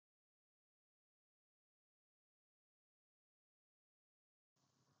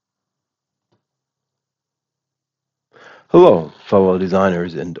Hello, fellow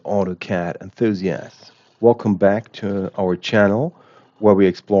designers and AutoCAD enthusiasts. Welcome back to our channel where we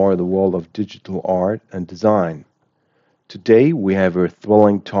explore the world of digital art and design. Today we have a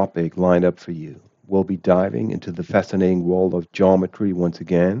thrilling topic lined up for you. We'll be diving into the fascinating world of geometry once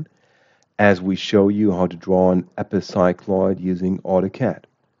again as we show you how to draw an epicycloid using AutoCAD.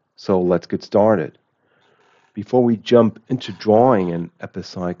 So let's get started. Before we jump into drawing an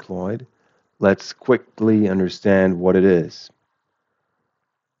epicycloid, let's quickly understand what it is.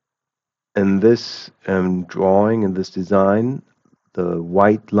 In this drawing, in this design, the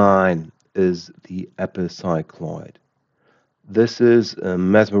white line is the epicycloid. This is a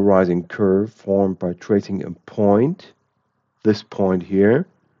mesmerizing curve formed by tracing a point, this point here,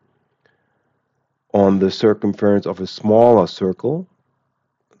 on the circumference of a smaller circle,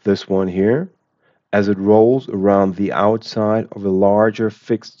 this one here, as it rolls around the outside of a larger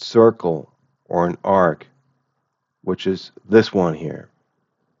fixed circle or an arc, which is this one here.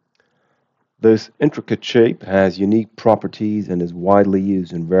 This intricate shape has unique properties and is widely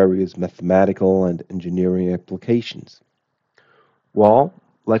used in various mathematical and engineering applications. Well,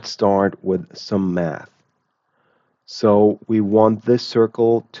 let's start with some math. So we want this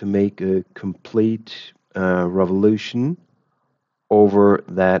circle to make a complete revolution over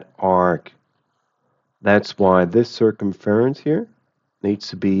that arc. That's why this circumference here needs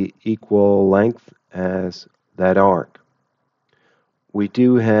to be equal length as that arc. We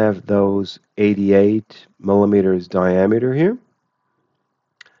do have those 88 millimeters diameter here,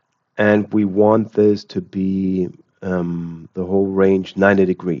 and we want this to be the whole range 90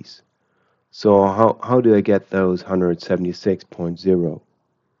 degrees. So how do I get those 176.0?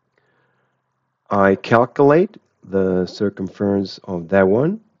 I calculate the circumference of that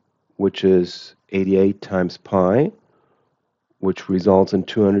one, which is 88 times pi, which results in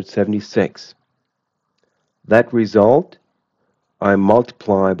 276. That result I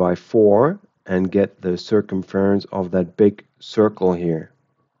multiply by 4 and get the circumference of that big circle here.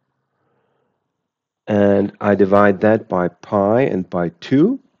 And I divide that by pi and by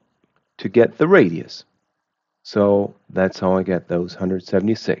 2 to get the radius. So that's how I get those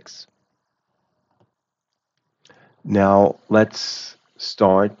 176. Now let's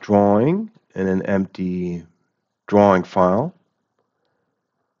start drawing in an empty drawing file.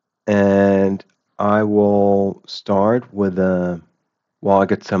 And I will start with I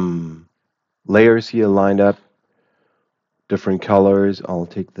get some layers here lined up, different colors. I'll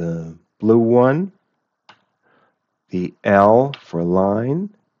take the blue one, the L for line,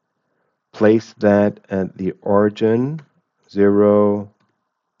 place that at the origin 0,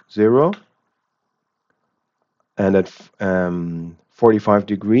 0, and at 45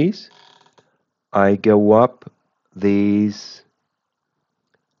 degrees I go up these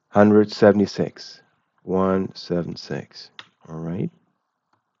 176, 176. All right.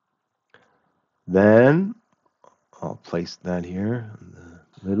 Then I'll place that here in the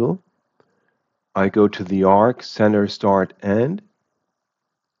middle. I go to the arc, center, start, end,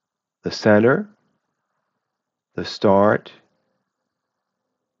 the center, the start,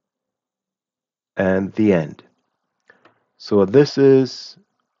 and the end. So this is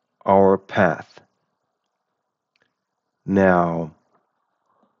our path. Now,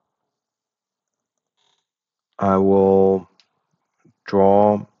 I will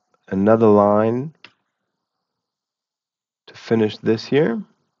draw another line to finish this here,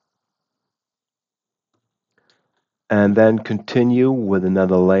 and then continue with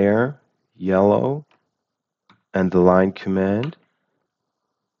another layer, yellow, and the line command.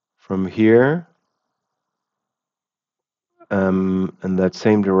 From here, in that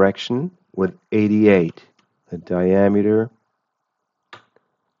same direction with 88, the diameter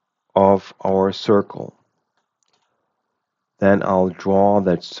of our circle. Then I'll draw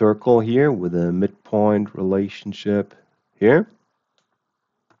that circle here with a midpoint relationship here.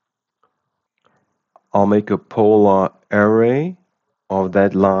 I'll make a polar array of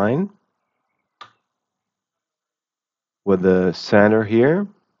that line with the center here,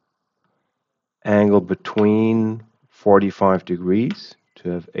 angle between 45 degrees to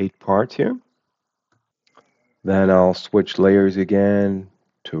have 8 parts here. Then I'll switch layers again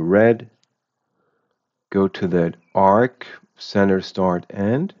to red, go to that arc, center, start,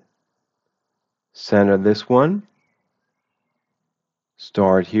 end, center this one,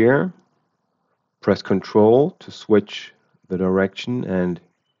 start here, press Control to switch the direction and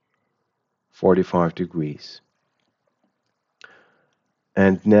 45 degrees.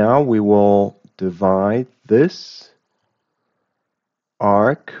 And now we will divide this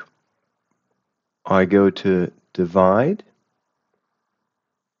arc. I go to Divide,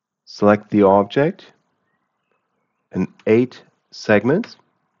 select the object, in 8 segments.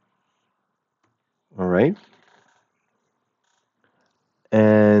 All right.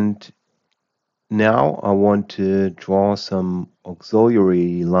 And now I want to draw some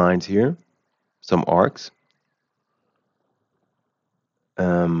auxiliary lines here, some arcs,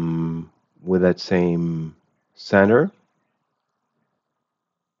 with that same center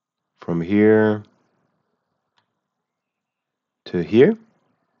from here to here,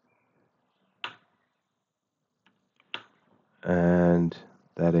 and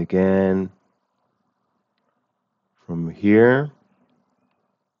that again from here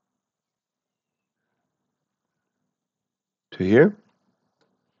to here.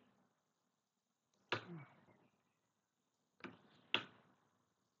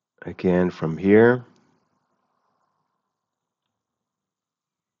 Again from here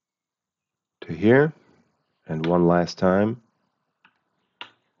to here, and one last time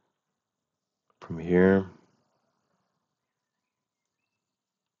from here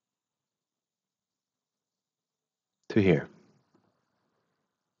to here.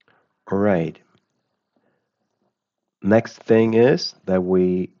 All right. Next thing is that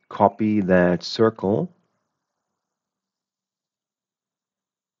we copy that circle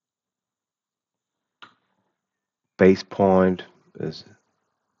base point is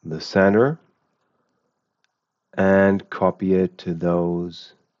the center and copy it to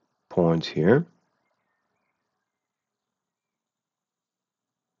those points here.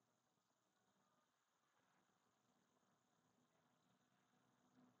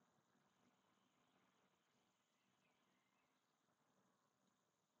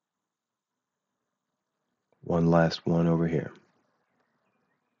 One last one over here.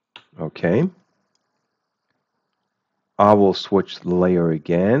 Okay. I will switch the layer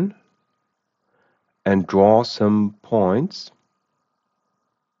again and draw some points,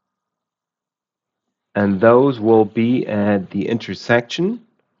 and those will be at the intersection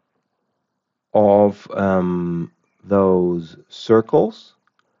of those circles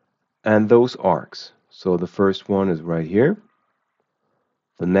and those arcs. So the first one is right here.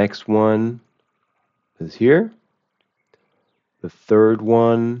 The next one is here. The third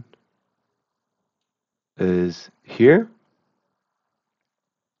one is here.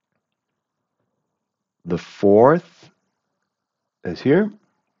 The fourth is here.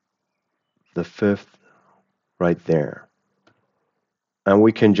 The fifth right there. And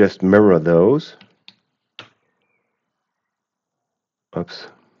we can just mirror those. Oops.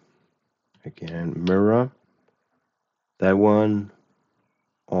 Again, mirror that one,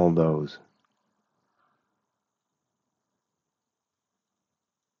 all those.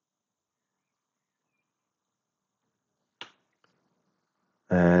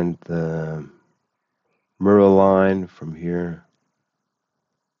 And the mirror line from here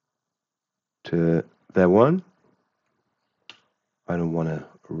to that one. I don't want to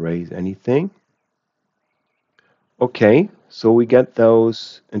erase anything. Okay, so we get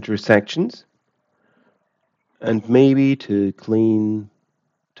those intersections. And maybe to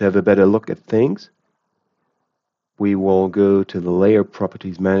have a better look at things, we will go to the Layer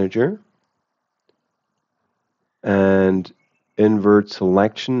Properties Manager and invert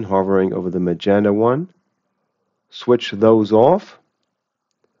selection, hovering over the magenta one. Switch those off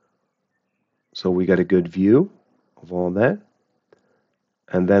so we get a good view of all that.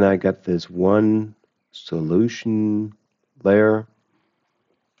 And then I got this one solution layer,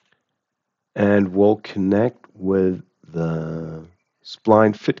 and we'll connect with the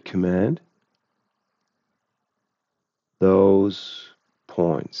spline fit command those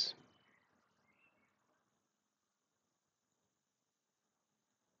points.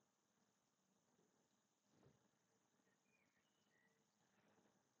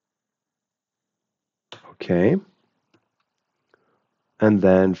 Okay. And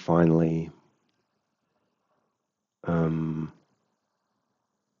then finally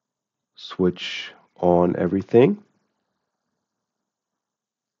switch on everything.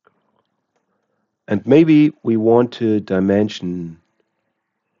 And maybe we want to dimension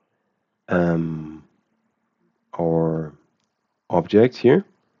our objects here.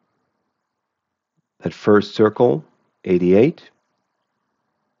 That first circle, 88.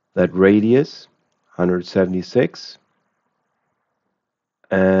 That radius, 176.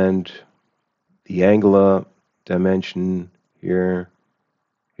 And the angular dimension here,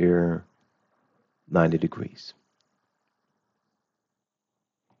 90 degrees.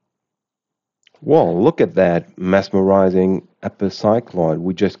 Well, look at that mesmerizing epicycloid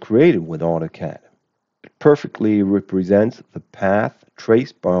we just created with AutoCAD. It perfectly represents the path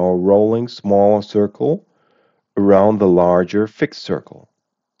traced by our rolling smaller circle around the larger fixed circle.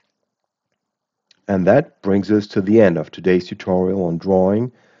 And that brings us to the end of today's tutorial on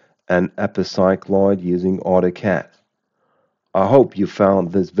drawing an epicycloid using AutoCAD. I hope you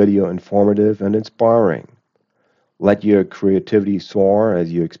found this video informative and inspiring. Let your creativity soar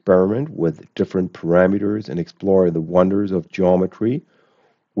as you experiment with different parameters and explore the wonders of geometry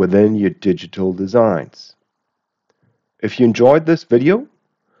within your digital designs. If you enjoyed this video,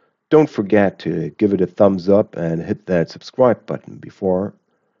 don't forget to give it a thumbs up and hit that subscribe button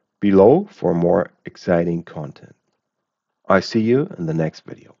below for more exciting content. I see you in the next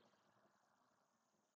video.